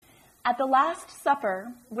At the Last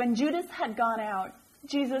Supper, when Judas had gone out,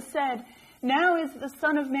 Jesus said, "Now is the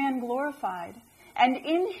Son of Man glorified, and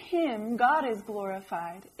in him God is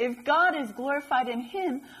glorified. If God is glorified in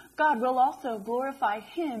him, God will also glorify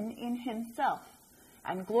him in himself,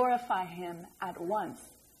 and glorify him at once.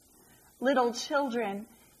 Little children,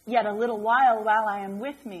 yet a little while I am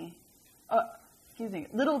with me.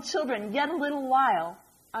 Little children, yet a little while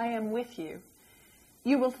I am with you.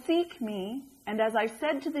 You will seek me, and as I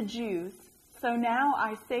said to the Jews, so now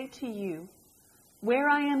I say to you, where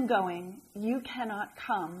I am going, you cannot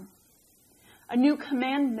come. A new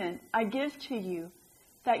commandment I give to you,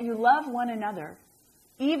 that you love one another,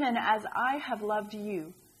 even as I have loved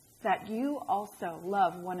you, that you also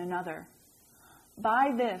love one another.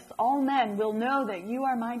 By this all men will know that you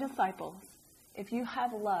are my disciples, if you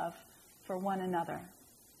have love for one another."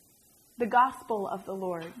 The Gospel of the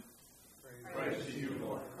Lord. Praise to you,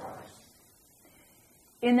 Lord Christ.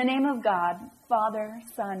 In the name of God, Father,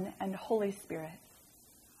 Son, and Holy Spirit.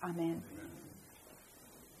 Amen.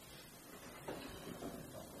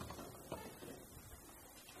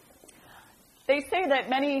 They say that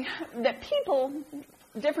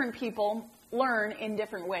different people learn in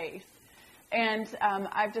different ways. And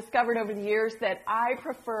I've discovered over the years that I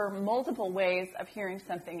prefer multiple ways of hearing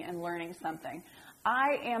something and learning something.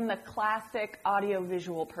 I am the classic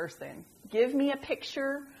audiovisual person. Give me a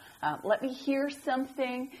picture, let me hear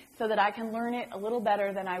something so that I can learn it a little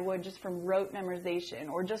better than I would just from rote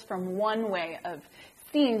memorization or just from one way of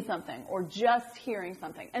seeing something or just hearing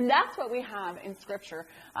something. And that's what we have in Scripture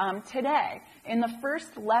today. In the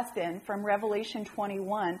first lesson from Revelation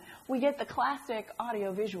 21, we get the classic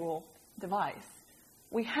audiovisual device.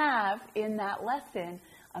 We have in that lesson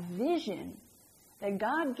a vision that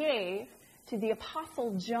God gave to the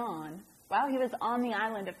Apostle John while he was on the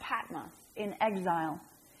island of Patmos in exile.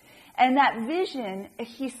 And that vision,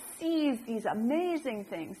 he sees these amazing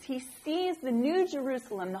things. He sees the New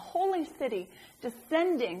Jerusalem, the holy city,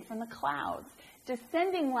 descending from the clouds,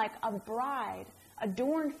 descending like a bride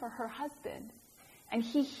adorned for her husband. And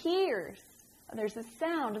he hears, there's a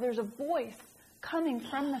sound, there's a voice coming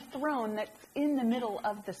from the throne that's in the middle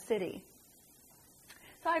of the city.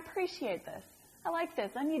 So I appreciate this. I like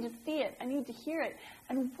this. I need to see it. I need to hear it.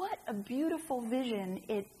 And what a beautiful vision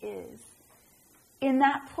it is. In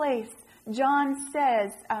that place, John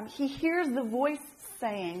says, he hears the voice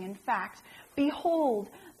saying, in fact, "Behold,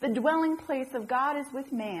 the dwelling place of God is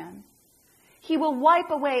with man. He will wipe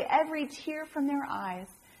away every tear from their eyes,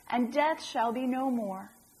 and death shall be no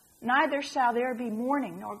more. Neither shall there be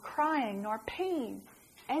mourning, nor crying, nor pain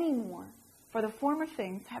any more, for the former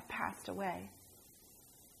things have passed away."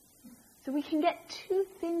 So we can get two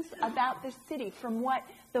things about this city from what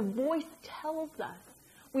the voice tells us.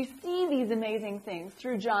 We see these amazing things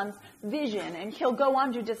through John's vision, and he'll go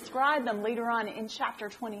on to describe them later on in chapter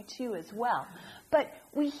 22 as well. But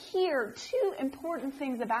we hear two important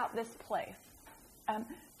things about this place.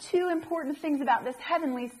 Two important things about this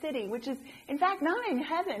heavenly city, which is, in fact, not in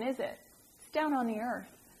heaven, is it? It's down on the earth.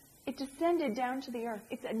 It descended down to the earth.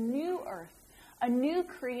 It's a new earth, a new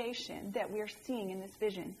creation that we're seeing in this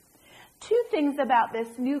vision. Two things about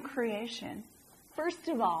this new creation. First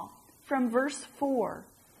of all, from verse 4,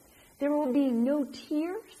 there will be no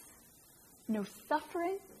tears, no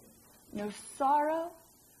suffering, no sorrow,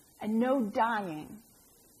 and no dying.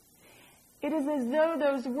 It is as though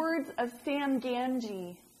those words of Sam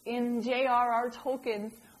Gamgee in J.R.R.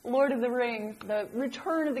 Tolkien's Lord of the Rings, the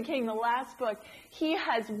Return of the King, the last book, he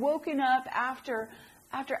has woken up after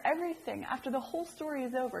everything, after the whole story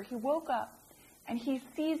is over. He woke up and he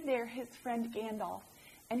sees there his friend Gandalf,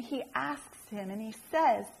 and he asks him, and he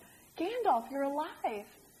says, "Gandalf, you're alive.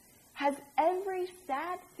 Has every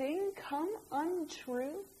sad thing come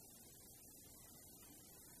untrue?"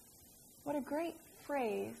 What a great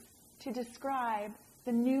phrase to describe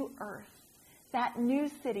the new earth, that new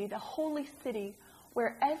city, the holy city,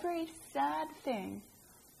 where every sad thing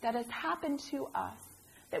that has happened to us,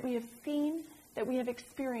 that we have seen, that we have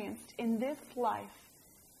experienced in this life,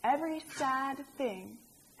 every sad thing,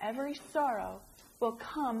 every sorrow will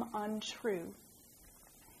come untrue.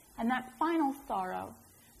 And that final sorrow,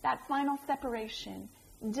 that final separation,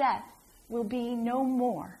 death, will be no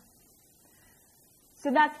more. So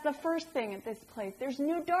that's the first thing at this place. There's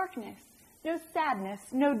no darkness, no sadness,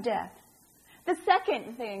 no death. The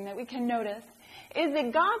second thing that we can notice is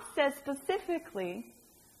that God says specifically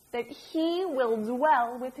that he will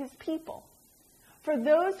dwell with his people. For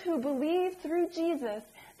those who believe through Jesus,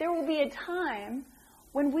 there will be a time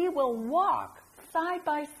when we will walk side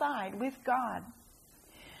by side with God.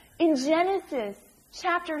 In Genesis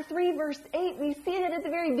chapter 3, verse 8, we see that at the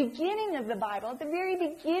very beginning of the Bible, at the very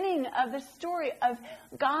beginning of the story of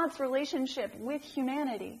God's relationship with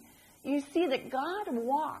humanity, you see that God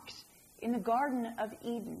walked in the Garden of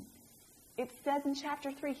Eden. It says in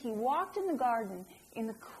chapter 3, he walked in the garden in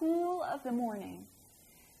the cool of the morning.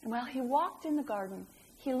 And while he walked in the garden,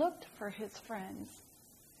 he looked for his friends.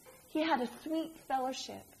 He had a sweet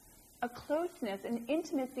fellowship, a closeness, an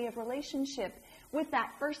intimacy of relationship with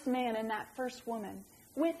that first man and that first woman,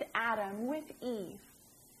 with Adam, with Eve.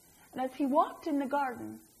 And as he walked in the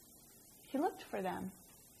garden, he looked for them.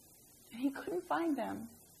 And he couldn't find them.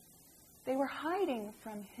 They were hiding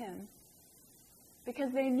from him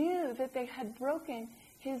because they knew that they had broken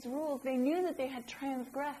his rules. They knew that they had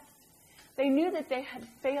transgressed. They knew that they had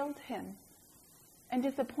failed him and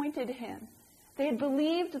disappointed him. They had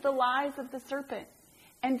believed the lies of the serpent,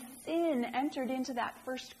 and sin entered into that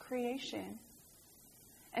first creation.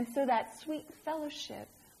 And so that sweet fellowship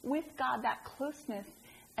with God, that closeness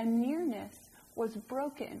and nearness, was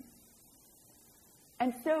broken.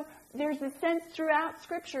 And so there's a sense throughout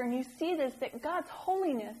Scripture, and you see this, that God's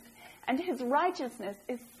holiness and his righteousness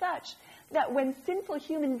is such that when sinful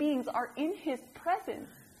human beings are in his presence,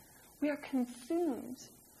 we are consumed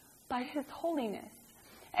by his holiness.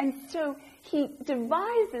 And so he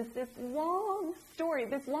devises this long story.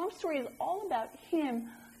 This long story is all about him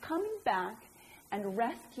coming back and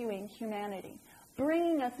rescuing humanity,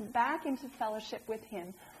 bringing us back into fellowship with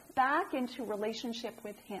him, back into relationship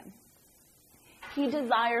with him. He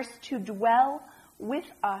desires to dwell with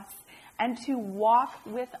us and to walk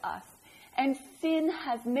with us. And sin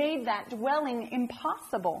has made that dwelling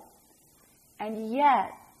impossible. And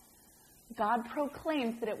yet, God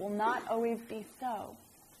proclaims that it will not always be so.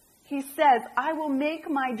 He says, I will make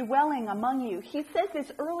my dwelling among you. He says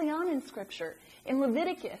this early on in Scripture, in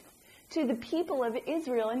Leviticus, to the people of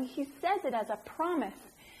Israel, and he says it as a promise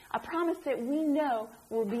that we know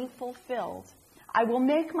will be fulfilled. I will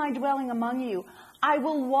make my dwelling among you. I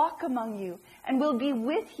will walk among you and will be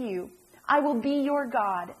with you. I will be your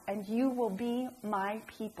God, and you will be my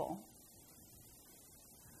people.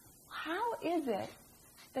 How is it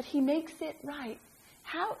that he makes it right?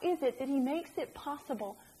 How is it that he makes it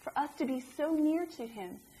possible for us to be so near to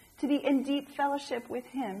him, to be in deep fellowship with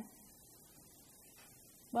him?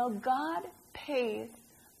 Well, God pays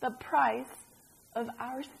the price of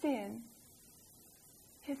our sin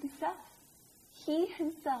himself. He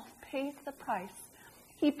himself pays the price.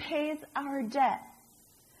 He pays our debt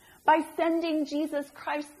by sending Jesus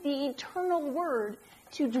Christ, the eternal Word,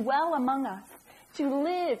 to dwell among us, to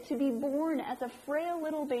live, to be born as a frail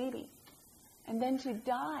little baby, and then to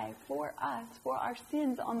die for us, for our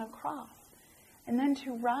sins on the cross, and then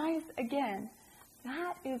to rise again.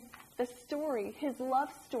 That is the story, his love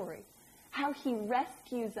story, how he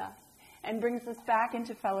rescues us and brings us back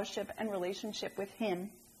into fellowship and relationship with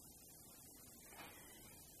him.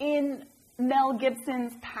 In Mel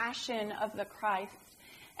Gibson's Passion of the Christ,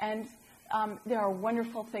 and there are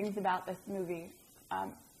wonderful things about this movie.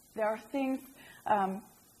 There are things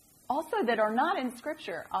also that are not in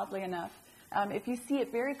Scripture, oddly enough. If you see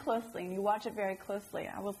it very closely and you watch it very closely,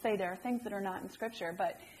 I will say there are things that are not in Scripture.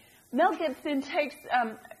 But Mel Gibson takes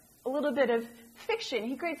a little bit of fiction.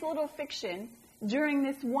 He creates a little fiction during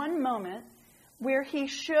this one moment where he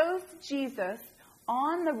shows Jesus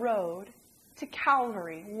on the road to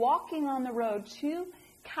Calvary, walking on the road to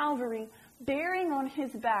Calvary, bearing on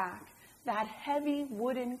his back that heavy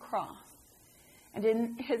wooden cross. And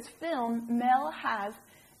in his film, Mel has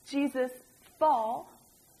Jesus fall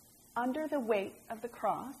under the weight of the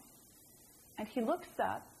cross, and he looks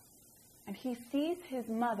up, and he sees his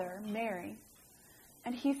mother, Mary,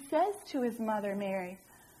 and he says to his mother, Mary,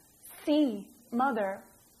 "See, Mother,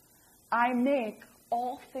 I make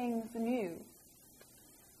all things new."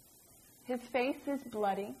 His face is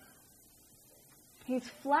bloody. He's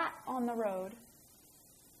flat on the road,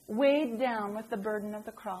 weighed down with the burden of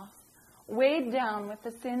the cross, weighed down with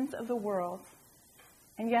the sins of the world.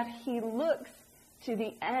 And yet he looks to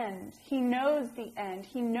the end. He knows the end.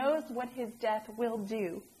 He knows what his death will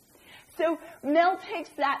do. So Mel takes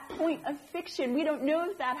that point of fiction. We don't know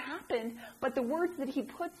if that happened, but the words that he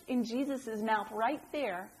puts in Jesus' mouth right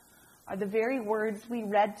there are the very words we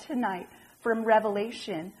read tonight from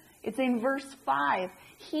Revelation. It's in verse 5.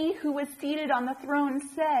 He who was seated on the throne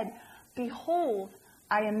said, "Behold,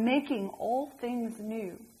 I am making all things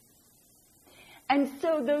new." And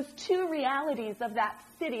so those two realities of that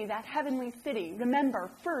city, that heavenly city, remember,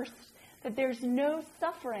 first, that there's no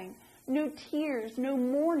suffering, no tears, no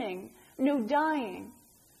mourning, no dying.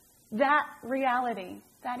 That reality,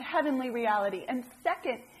 that heavenly reality. And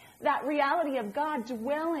second, that reality of God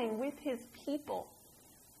dwelling with his people,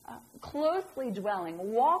 closely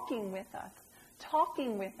dwelling, walking with us,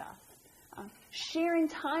 talking with us, sharing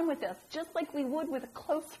time with us, just like we would with a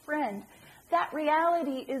close friend. That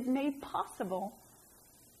reality is made possible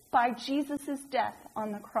by Jesus' death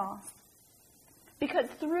on the cross. Because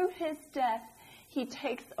through his death, he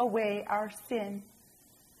takes away our sin.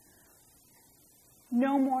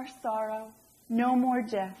 No more sorrow, no more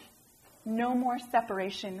death, no more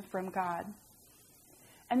separation from God.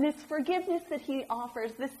 And this forgiveness that he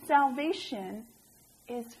offers, this salvation,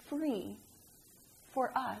 is free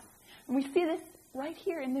for us. And we see this right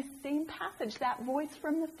here in this same passage. That voice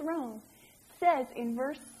from the throne says in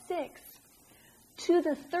verse 6, "To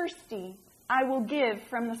the thirsty I will give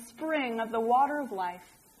from the spring of the water of life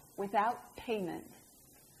without payment.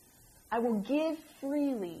 I will give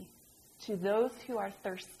freely to those who are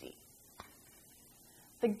thirsty."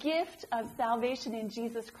 The gift of salvation in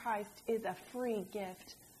Jesus Christ is a free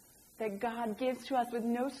gift that God gives to us with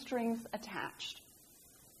no strings attached.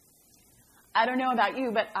 I don't know about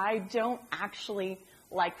you, but I don't actually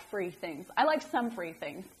like free things. I like some free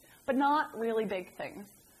things, but not really big things.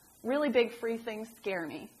 Really big free things scare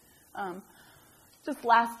me. Just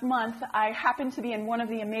last month, I happened to be in one of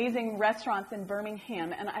the amazing restaurants in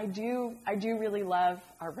Birmingham, and I do really love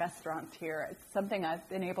our restaurants here. It's something I've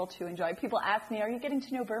been able to enjoy. People ask me, "Are you getting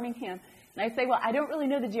to know Birmingham?" And I say, "Well, I don't really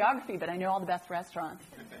know the geography, but I know all the best restaurants."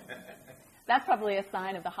 That's probably a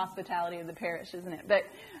sign of the hospitality of the parish, isn't it? But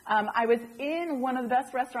I was in one of the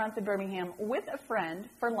best restaurants in Birmingham with a friend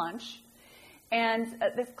for lunch, and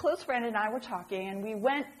this close friend and I were talking, and we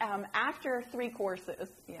went after 3 courses.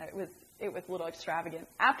 Yeah, it was a little extravagant.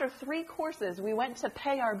 After 3 courses, we went to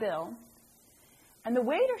pay our bill, and the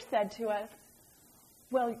waiter said to us,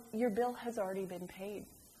 "Well, your bill has already been paid.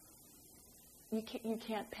 You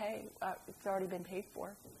can't pay. It's already been paid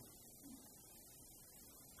for."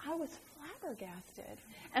 I was flabbergasted.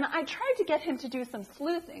 And I tried to get him to do some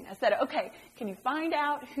sleuthing. I said, "Okay, can you find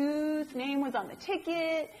out whose name was on the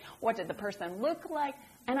ticket? What did the person look like?"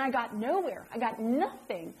 And I got nowhere. I got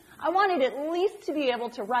nothing. I wanted at least to be able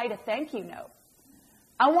to write a thank you note.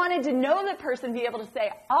 I wanted to know the person, be able to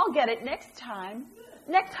say, "I'll get it next time.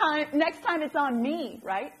 Next time it's on me,"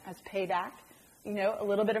 right? As payback. A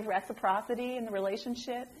little bit of reciprocity in the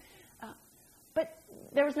relationship. But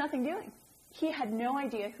there was nothing doing. He had no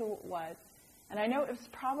idea who it was. And I know it was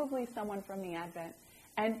probably someone from the Advent.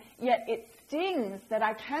 And yet it stings that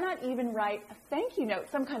I cannot even write a thank you note,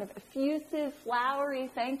 some kind of effusive, flowery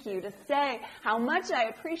thank you to say how much I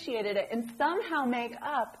appreciated it and somehow make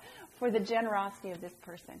up for the generosity of this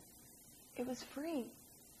person. It was free.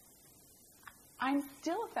 I'm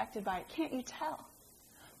still affected by it. Can't you tell?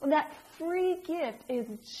 Well, that free gift is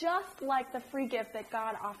just like the free gift that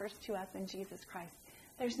God offers to us in Jesus Christ.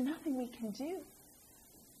 There's nothing we can do.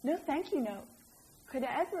 No thank you note could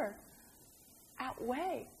ever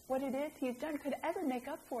outweigh what it is he's done, could ever make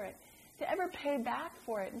up for it, to ever pay back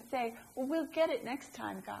for it and say, "Well, we'll get it next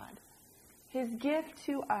time, God." His gift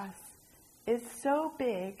to us is so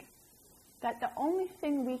big that the only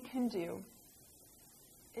thing we can do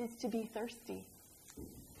is to be thirsty.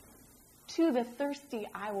 To the thirsty,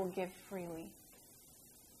 I will give freely.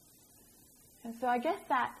 And so I guess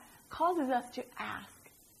that causes us to ask,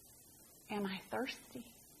 am I thirsty?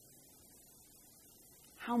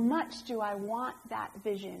 How much do I want that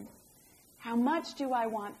vision? How much do I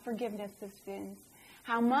want forgiveness of sins?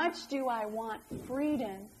 How much do I want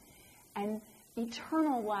freedom and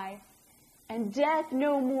eternal life and death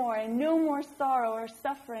no more and no more sorrow or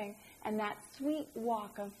suffering and that sweet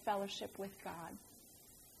walk of fellowship with God?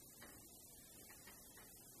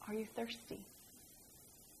 Are you thirsty?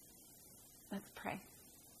 Let's pray.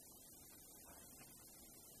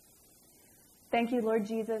 Thank you, Lord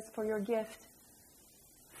Jesus, for your gift,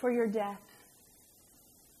 for your death.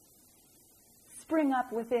 Spring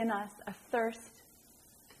up within us a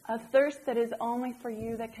thirst that is only for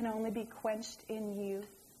you, that can only be quenched in you.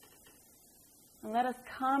 And let us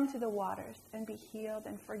come to the waters and be healed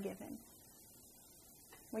and forgiven.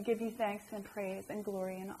 We give you thanks and praise and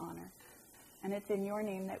glory and honor. And it's in your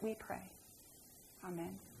name that we pray.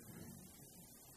 Amen.